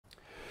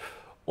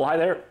Well, hi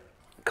there.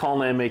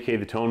 Colin, aka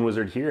the Tone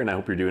Wizard here, and I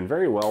hope you're doing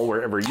very well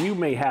wherever you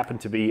may happen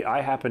to be.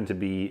 I happen to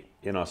be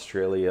in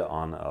Australia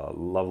on a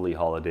lovely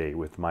holiday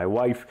with my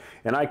wife,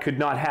 and I could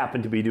not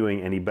happen to be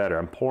doing any better.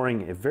 I'm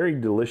pouring a very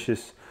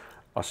delicious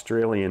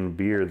Australian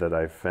beer that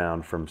I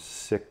found from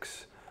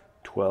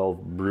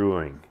 612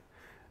 Brewing.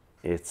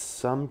 It's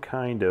some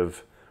kind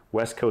of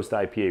West Coast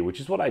IPA, which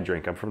is what I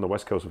drink. I'm from the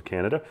West Coast of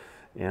Canada,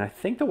 and I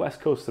think the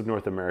West Coast of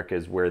North America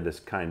is where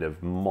this kind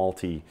of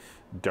malty,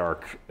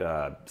 dark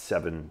high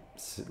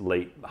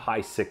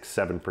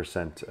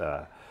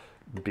 6-7%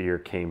 beer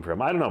came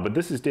from. I don't know, but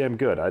this is damn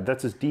good.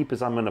 That's as deep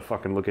as I'm gonna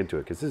fucking look into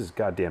it, because this is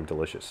goddamn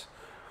delicious.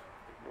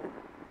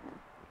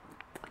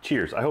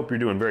 Cheers. I hope you're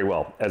doing very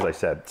well, as I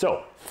said.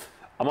 So,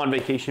 I'm on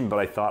vacation, but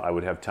I thought I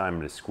would have time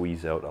to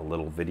squeeze out a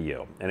little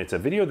video. And it's a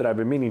video that I've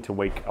been meaning to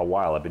make a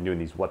while. I've been doing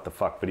these what the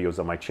fuck videos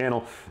on my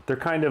channel. They're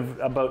kind of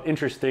about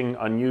interesting,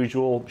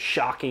 unusual,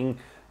 shocking,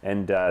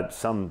 and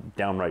some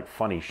downright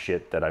funny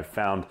shit that I've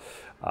found.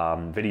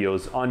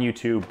 Videos on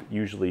YouTube,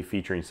 usually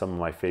featuring some of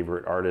my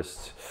favorite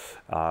artists.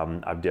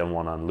 I've done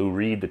one on Lou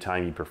Reed, the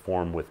time he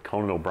performed with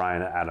Conan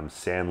O'Brien, Adam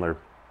Sandler,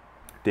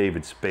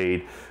 David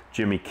Spade,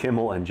 Jimmy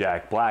Kimmel, and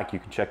Jack Black. You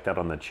can check that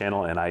on the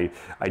channel. And I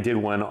did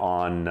one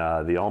on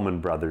the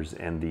Allman Brothers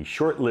and the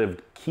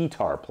short-lived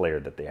guitar player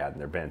that they had in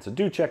their band. So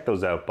do check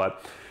those out.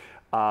 But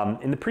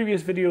in the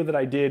previous video that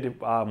I did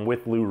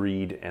with Lou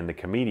Reed and the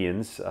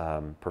comedians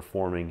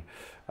performing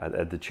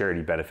at the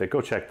charity benefit,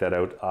 go check that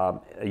out.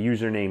 A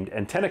user named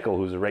Antenical,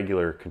 who's a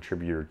regular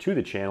contributor to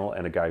the channel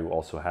and a guy who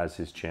also has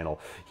his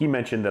channel, he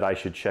mentioned that I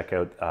should check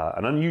out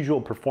An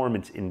Unusual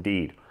Performance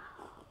Indeed.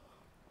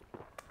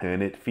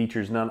 And it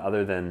features none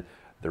other than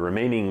the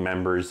remaining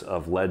members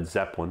of Led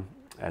Zeppelin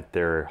at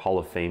their Hall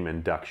of Fame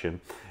induction.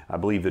 I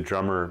believe the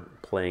drummer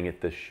playing at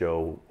this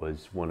show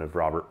was one of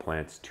Robert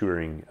Plant's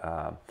touring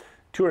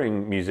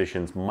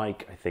musicians.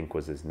 Mike, I think,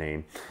 was his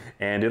name.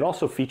 And it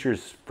also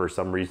features, for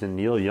some reason,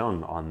 Neil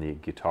Young on the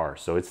guitar.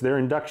 So it's their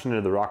induction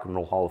into the Rock and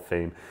Roll Hall of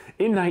Fame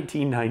in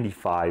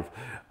 1995.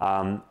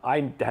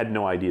 I had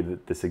no idea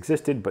that this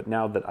existed, but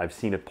now that I've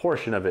seen a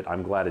portion of it,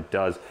 I'm glad it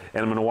does.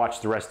 And I'm gonna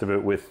watch the rest of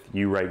it with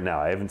you right now.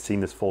 I haven't seen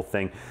this full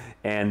thing.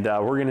 And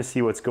we're gonna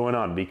see what's going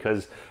on,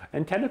 because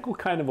Antenical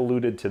kind of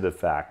alluded to the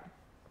fact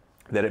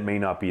that it may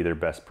not be their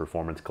best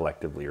performance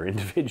collectively or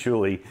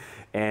individually.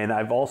 And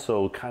I've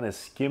also kind of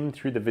skimmed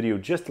through the video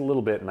just a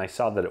little bit, and I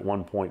saw that at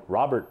one point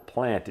Robert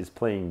Plant is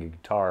playing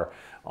guitar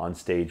on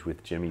stage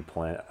with Jimmy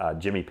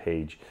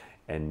Page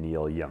and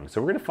Neil Young.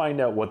 So we're gonna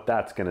find out what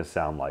that's gonna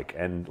sound like.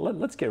 And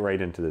let's get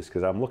right into this,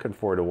 because I'm looking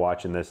forward to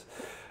watching this.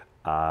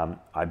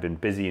 I've been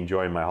busy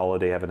enjoying my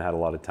holiday, haven't had a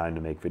lot of time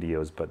to make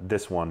videos, but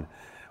this one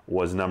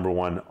was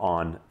 #1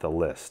 on the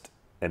list.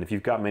 And if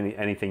you've got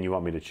anything you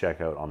want me to check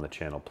out on the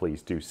channel,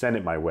 please do send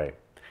it my way.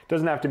 It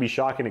doesn't have to be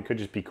shocking, it could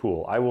just be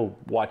cool. I will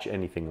watch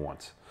anything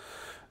once.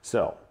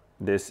 So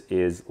this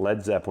is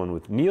Led Zeppelin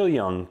with Neil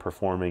Young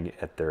performing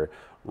at their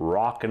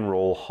Rock and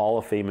Roll Hall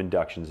of Fame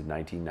inductions in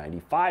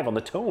 1995 on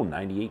the Tone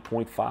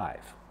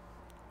 98.5.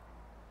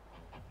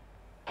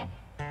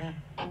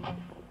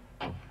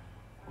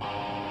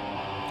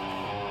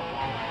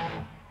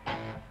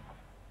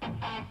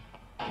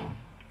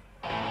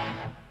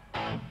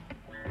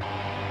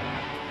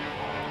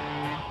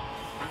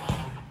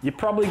 You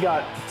probably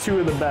got two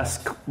of the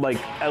best, like,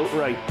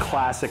 outright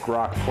classic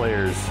rock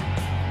players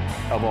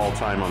of all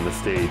time on the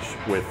stage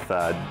with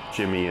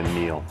Jimmy and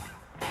Neil.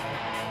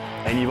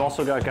 And you've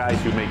also got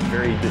guys who make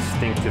very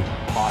distinctive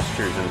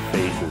postures and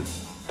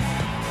faces.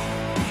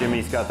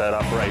 Jimmy's got that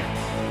upright,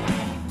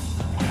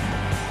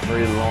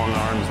 very long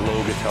arms,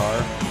 low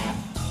guitar.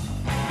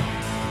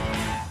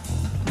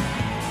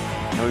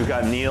 And we've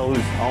got Neil,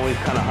 who's always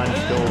kind of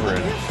hunched over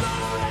it.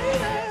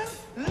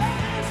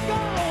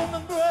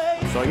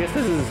 So I guess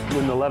this is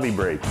when the Levee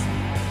breaks,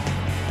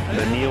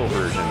 the Neil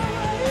version.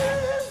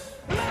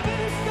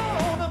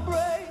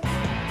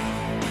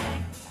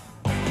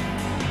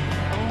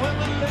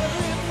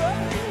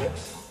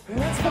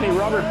 It's funny,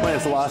 Robert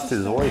Plant's lost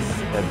his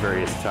voice at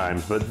various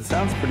times, but it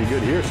sounds pretty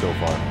good here so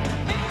far.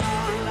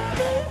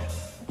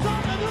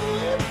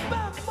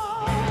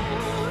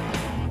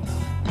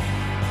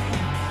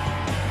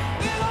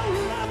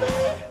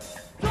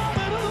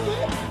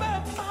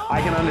 I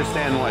can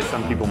understand why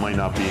some people might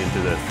not be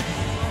into this.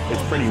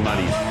 It's pretty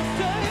muddy.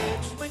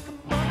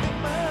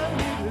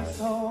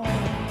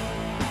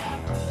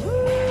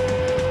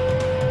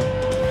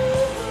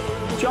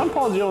 John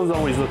Paul Jones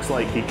always looks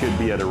like he could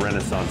be at a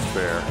Renaissance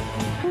fair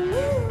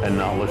and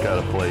not look out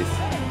of place.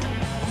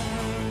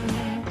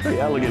 Very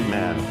elegant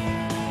man.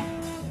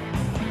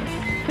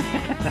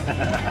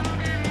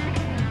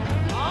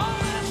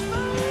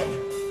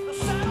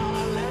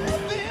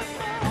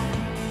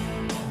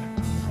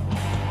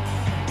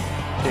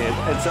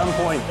 At some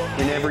point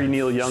in every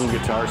Neil Young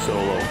guitar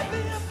solo,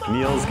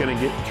 Neil's gonna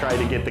try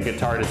to get the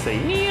guitar to say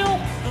Neil,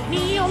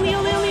 Neil,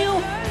 Neil, Neil,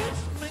 Neil.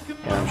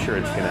 And I'm sure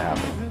it's gonna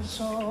happen.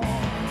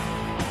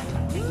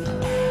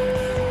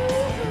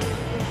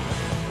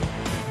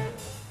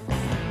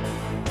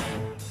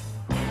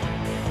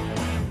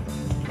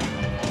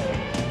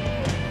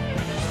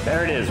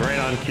 There it is, right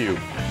on cue.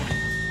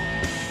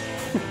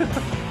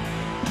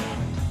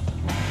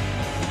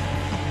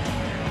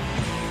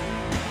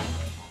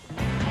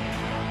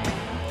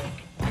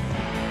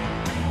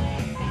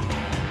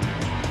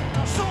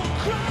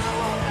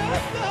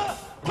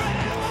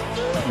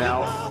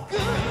 Now,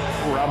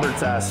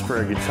 Robert's asked for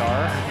a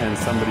guitar, and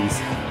somebody's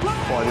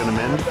plugging them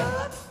in.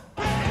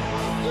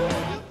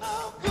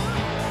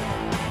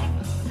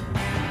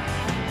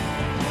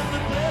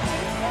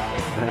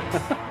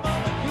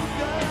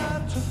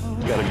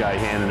 Got a guy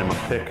handing him a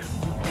pick.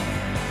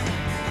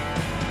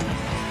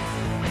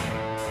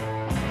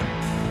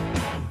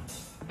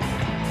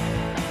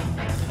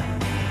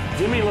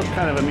 Jimmy looked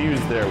kind of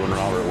amused there when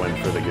Robert went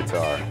for the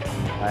guitar,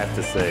 I have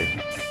to say.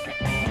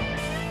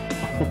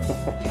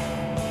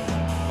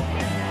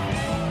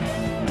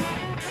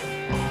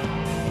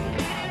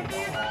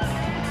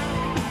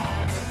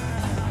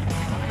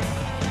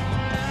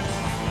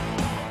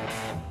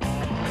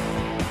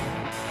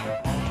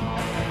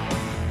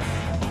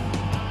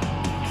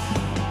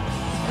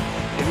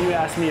 You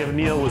asked me if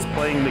Neil was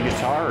playing the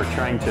guitar or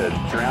trying to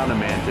drown a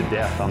man to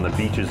death on the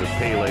beaches of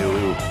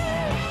Peleliu.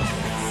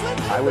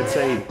 I would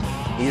say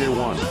either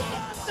one.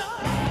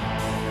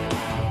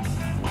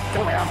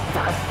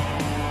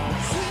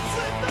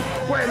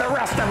 Where are the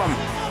rest of them?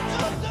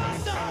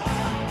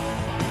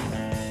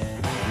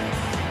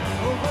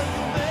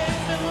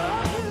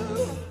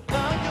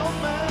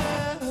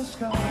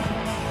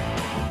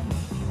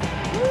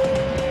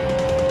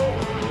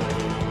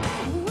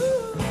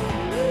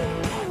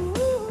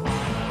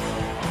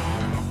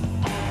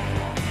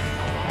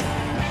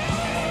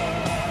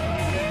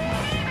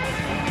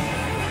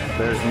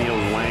 There's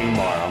Neil's Wang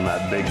bar on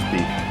that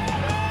Bigsby.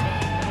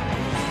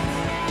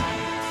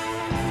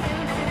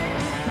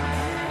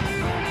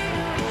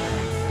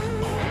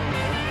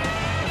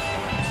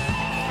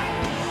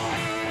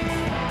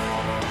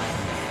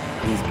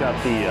 He's got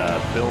the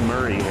Bill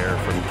Murray hair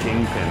from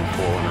Kingpin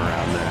pulling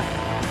around there.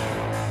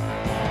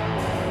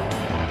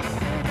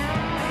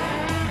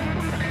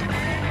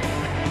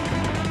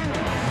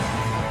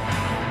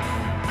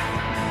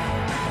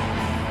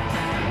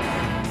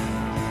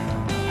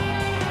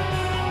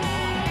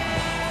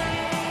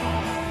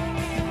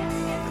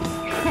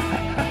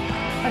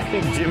 I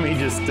think Jimmy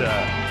just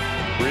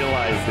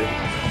realized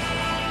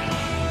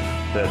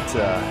that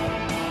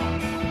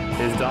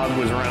his dog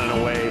was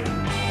running away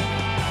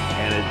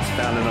and it's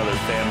found another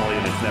family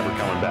and it's never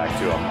coming back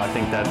to him. I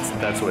think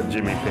that's what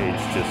Jimmy Page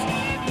just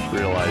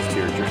realized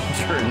here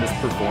during this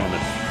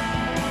performance.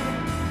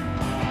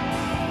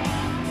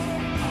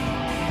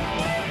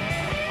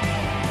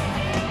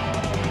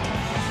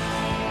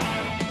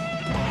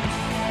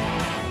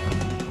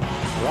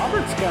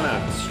 Robert's kind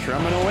of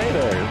strumming away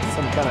there.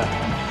 Some kind of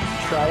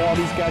triad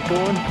he's got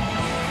going.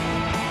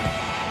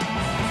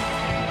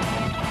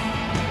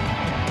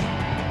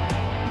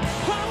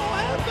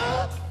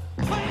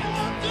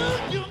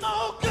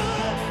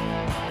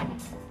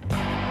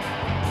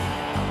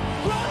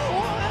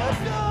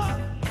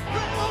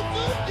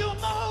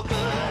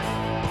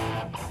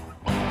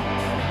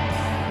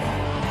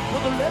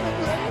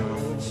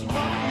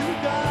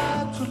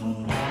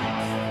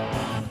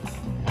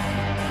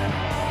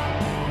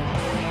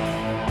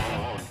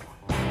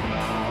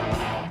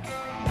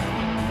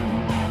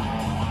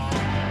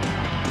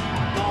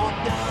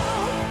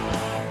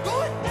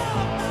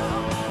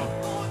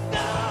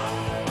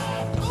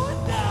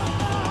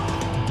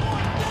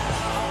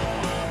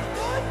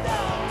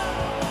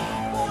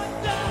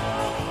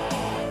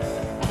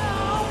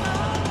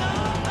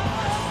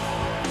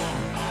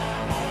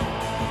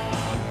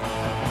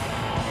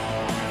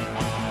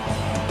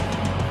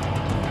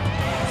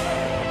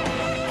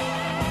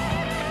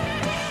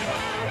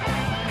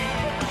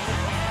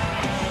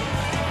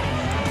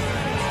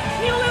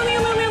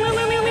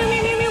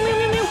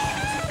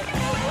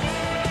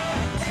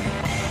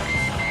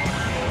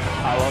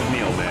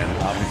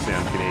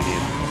 I'm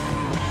Canadian.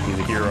 He's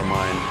a hero of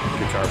mine,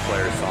 guitar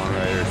player,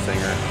 songwriter,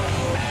 singer.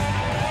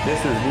 This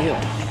is Neil.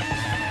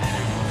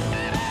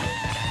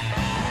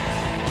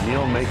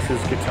 Neil makes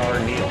his guitar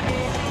kneel.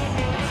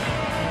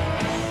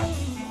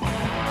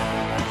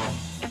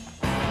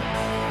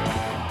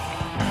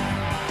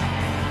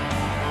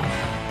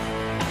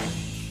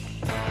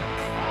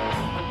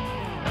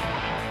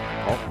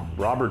 Oh,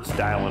 Robert's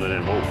dialing it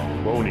in. Whoa,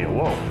 whoa, Neil,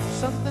 whoa.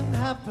 Something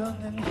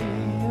happened in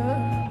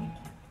here.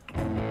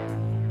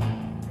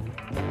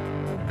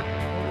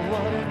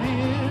 What it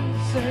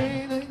is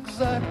ain't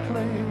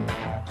exactly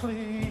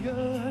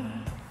clear.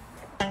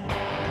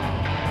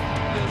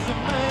 There's a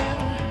man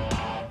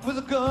with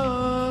a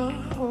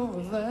gun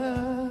over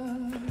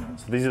there.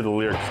 So these are the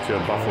lyrics to a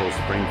Buffalo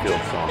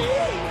Springfield song.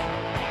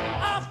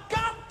 I've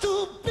got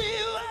to be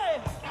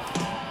there.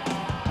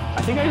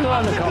 I think I saw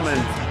in the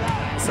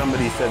comments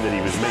somebody said that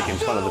he was making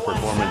fun of the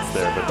performance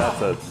there, but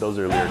those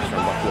are lyrics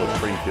from Buffalo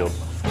Springfield,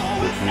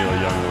 which Neil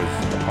Young was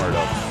a part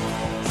of.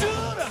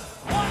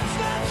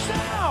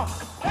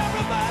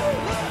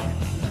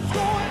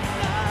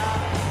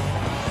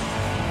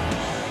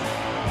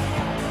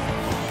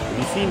 If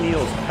you see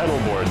Neil's pedal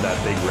board, that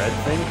big red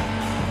thing,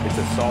 It's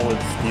a solid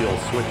steel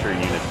switcher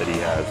unit that he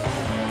has.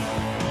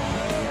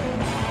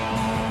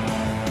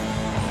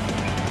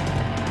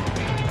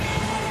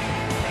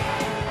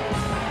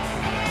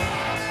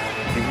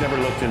 If you've never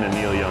looked into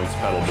Neil Young's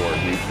pedal board,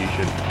 you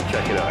should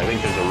check it out. I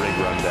think there's a rig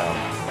rundown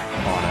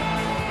on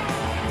it.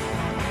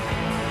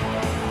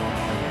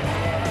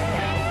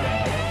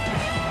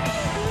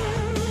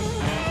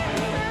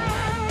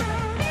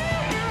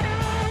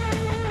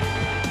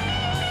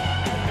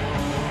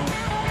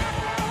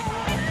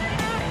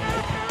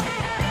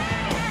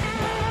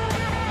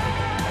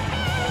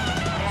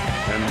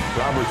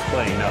 Robert's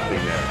playing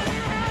nothing there.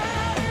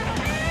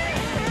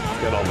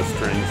 He's got all the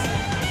strings.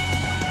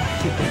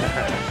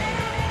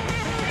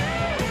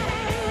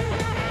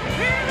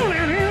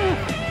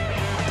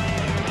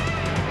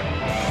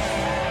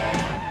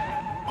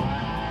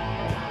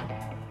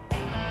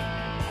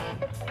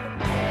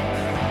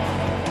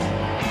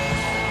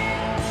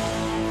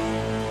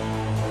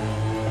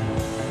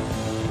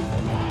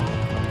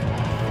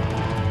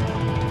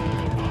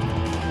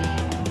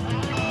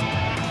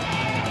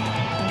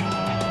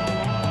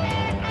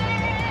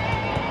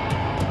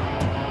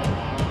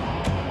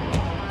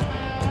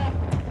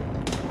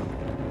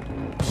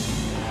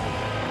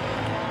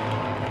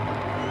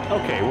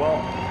 Okay, well,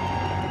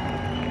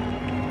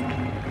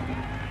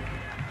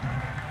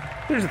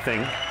 here's the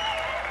thing.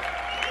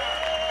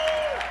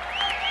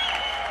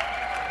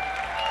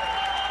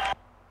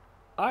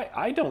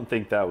 I don't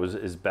think that was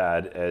as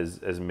bad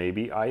as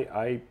maybe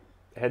I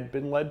had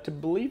been led to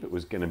believe it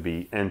was going to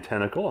be. And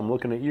Tentacle, I'm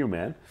looking at you,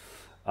 man.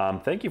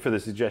 Thank you for the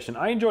suggestion.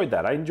 I enjoyed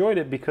that. I enjoyed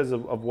it because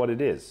of what it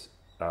is,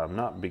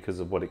 not because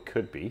of what it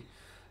could be.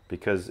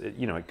 Because,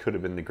 it could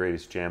have been the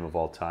greatest jam of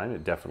all time.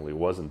 It definitely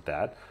wasn't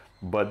that.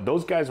 But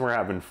those guys were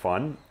having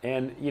fun,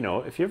 and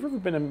if you've ever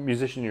been a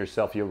musician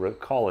yourself, you'll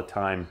recall a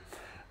time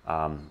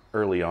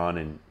early on,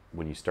 and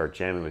when you start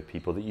jamming with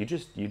people, that you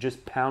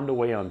just pound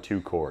away on 2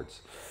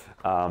 chords.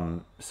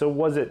 So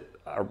was it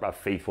a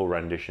faithful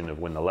rendition of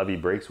When the Levee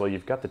Breaks? Well,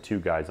 you've got the 2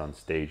 guys on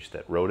stage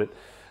that wrote it.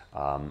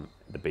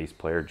 The bass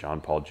player,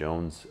 John Paul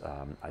Jones,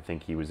 I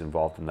think he was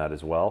involved in that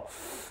as well.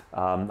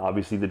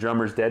 Obviously, the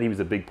drummer's dead. He was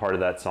a big part of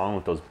that song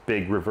with those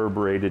big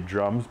reverberated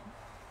drums.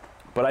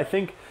 But I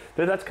think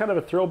that's kind of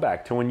a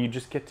throwback to when you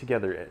just get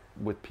together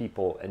with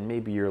people and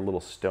maybe you're a little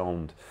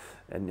stoned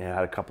and you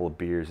had a couple of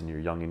beers and you're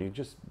young and you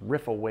just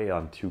riff away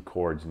on 2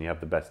 chords and you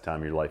have the best time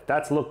of your life.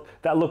 That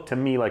looked to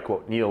me like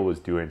what Neil was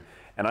doing.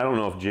 And I don't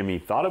know if Jimmy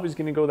thought it was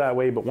going to go that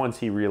way, but once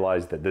he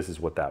realized that this is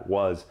what that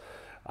was,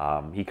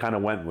 he kind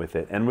of went with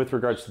it. And with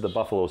regards to the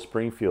Buffalo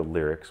Springfield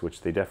lyrics,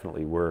 which they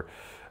definitely were,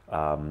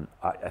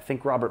 I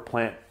think Robert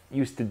Plant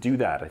used to do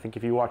that. I think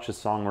if you watch The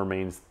Song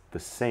Remains the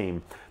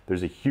Same,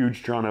 there's a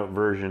huge drawn out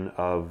version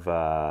of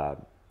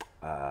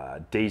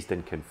Dazed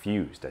and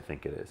Confused, I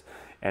think it is.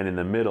 And in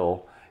the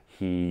middle,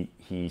 he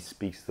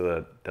speaks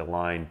the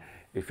line,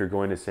 "If you're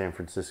going to San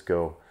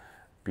Francisco,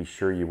 be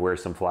sure you wear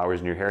some flowers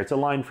in your hair." It's a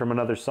line from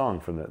another song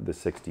from the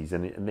 60s,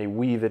 and they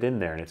weave it in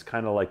there, and it's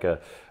kind of like a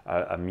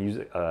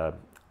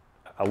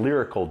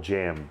lyrical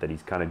jam that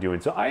he's kind of doing.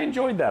 So I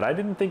enjoyed that. I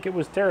didn't think it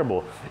was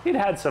terrible. It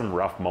had some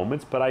rough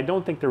moments, but I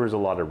don't think there was a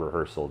lot of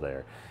rehearsal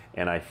there.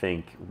 And I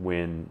think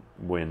when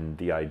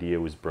the idea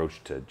was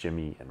broached to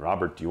Jimmy and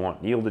Robert, do you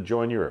want Neil to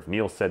join you? Or if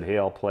Neil said, hey,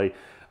 I'll play,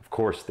 of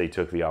course they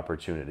took the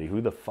opportunity.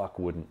 Who the fuck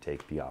wouldn't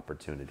take the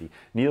opportunity?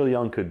 Neil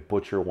Young could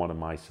butcher one of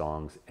my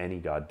songs any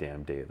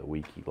goddamn day of the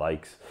week he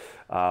likes.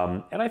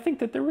 And I think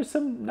that there were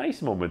some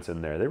nice moments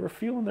in there. They were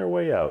feeling their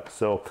way out.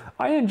 So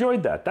I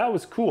enjoyed that. That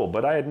was cool,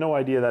 but I had no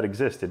idea that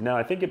existed. Now,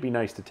 I think it'd be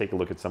nice to take a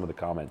look at some of the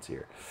comments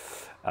here.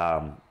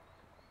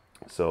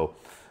 So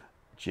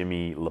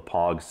Jimmy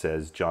Lepog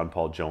says, John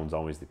Paul Jones,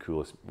 always the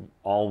coolest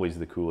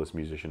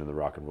musician in the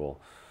rock and roll.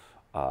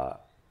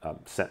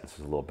 Sentence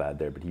is a little bad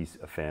there, but he's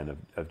a fan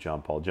of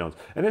John Paul Jones.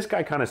 And this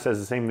guy kind of says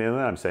the same thing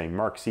that I'm saying.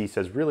 Mark C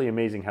says, really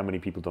amazing how many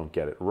people don't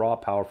get it. Raw,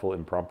 powerful,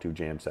 impromptu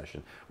jam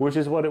session, which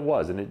is what it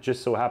was. And it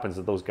just so happens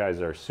that those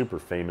guys are super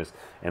famous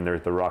and they're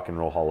at the Rock and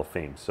Roll Hall of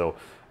Fame. So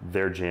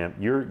their jam,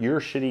 your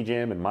shitty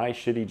jam and my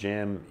shitty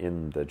jam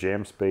in the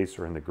jam space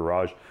or in the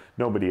garage,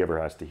 nobody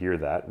ever has to hear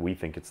that. We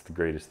think it's the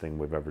greatest thing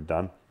we've ever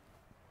done.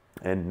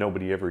 And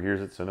nobody ever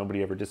hears it, so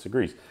nobody ever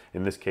disagrees.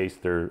 In this case,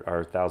 there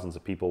are thousands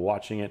of people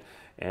watching it,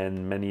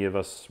 and many of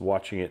us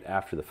watching it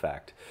after the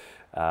fact.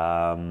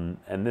 And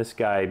this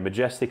guy,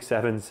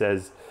 Majestic7,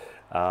 says,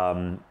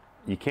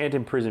 you can't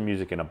imprison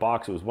music in a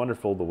box. It was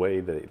wonderful the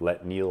way they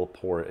let Neil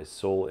pour his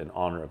soul in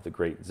honor of the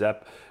great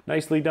Zepp.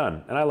 Nicely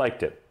done, and I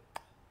liked it.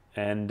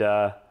 And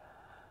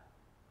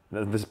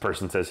this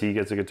person says he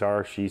gets a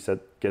guitar, she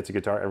said gets a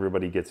guitar,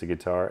 everybody gets a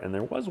guitar. And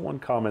there was one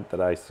comment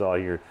that I saw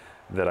here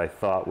that I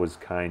thought was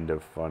kind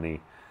of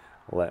funny.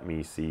 Let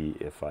me see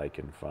if I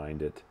can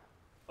find it.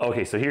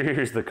 Okay, so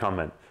here's the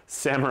comment.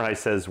 Samurai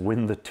says,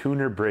 when the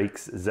tuner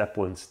breaks,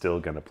 Zeppelin's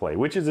still gonna play,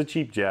 which is a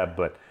cheap jab,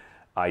 but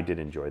I did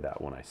enjoy that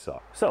one I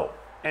saw. So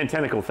And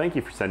Tentacle, thank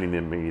you for sending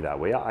them me that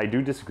way. I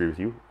do disagree with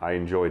you. I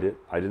enjoyed it.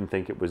 I didn't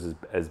think it was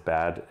as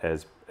bad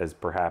as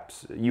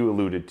perhaps you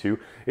alluded to.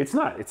 It's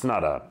not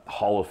a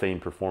Hall of Fame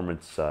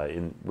performance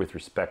with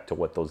respect to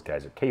what those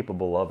guys are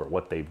capable of or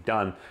what they've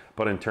done,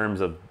 but in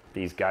terms of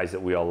these guys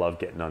that we all love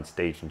getting on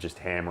stage and just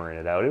hammering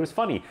it out, it was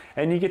funny.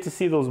 And you get to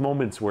see those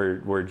moments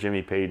where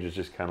Jimmy Page is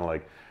just kind of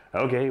like,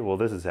 okay, well,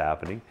 this is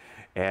happening.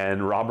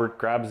 And Robert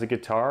grabs the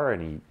guitar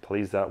and he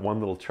plays that one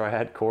little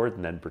triad chord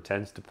and then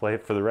pretends to play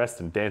it for the rest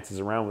and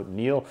dances around with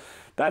Neil.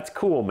 That's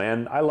cool,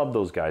 man. I love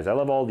those guys. I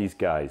love all these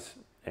guys.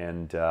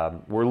 And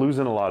we're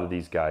losing a lot of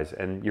these guys.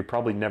 And you're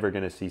probably never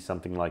going to see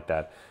something like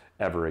that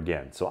ever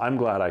again. So I'm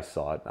glad I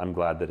saw it. I'm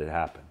glad that it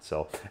happened.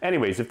 So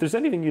anyways, if there's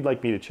anything you'd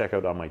like me to check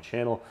out on my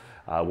channel,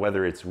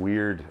 whether it's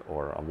weird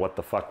or what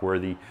the fuck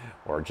worthy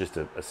or just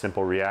a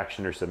simple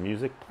reaction or some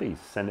music, please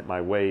send it my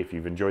way. If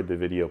you've enjoyed the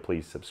video,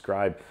 please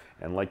subscribe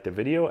and like the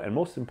video. And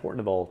most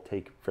important of all,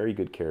 take very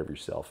good care of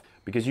yourself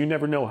because you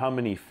never know how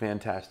many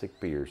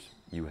fantastic beers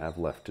you have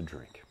left to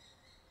drink.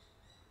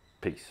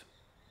 Peace.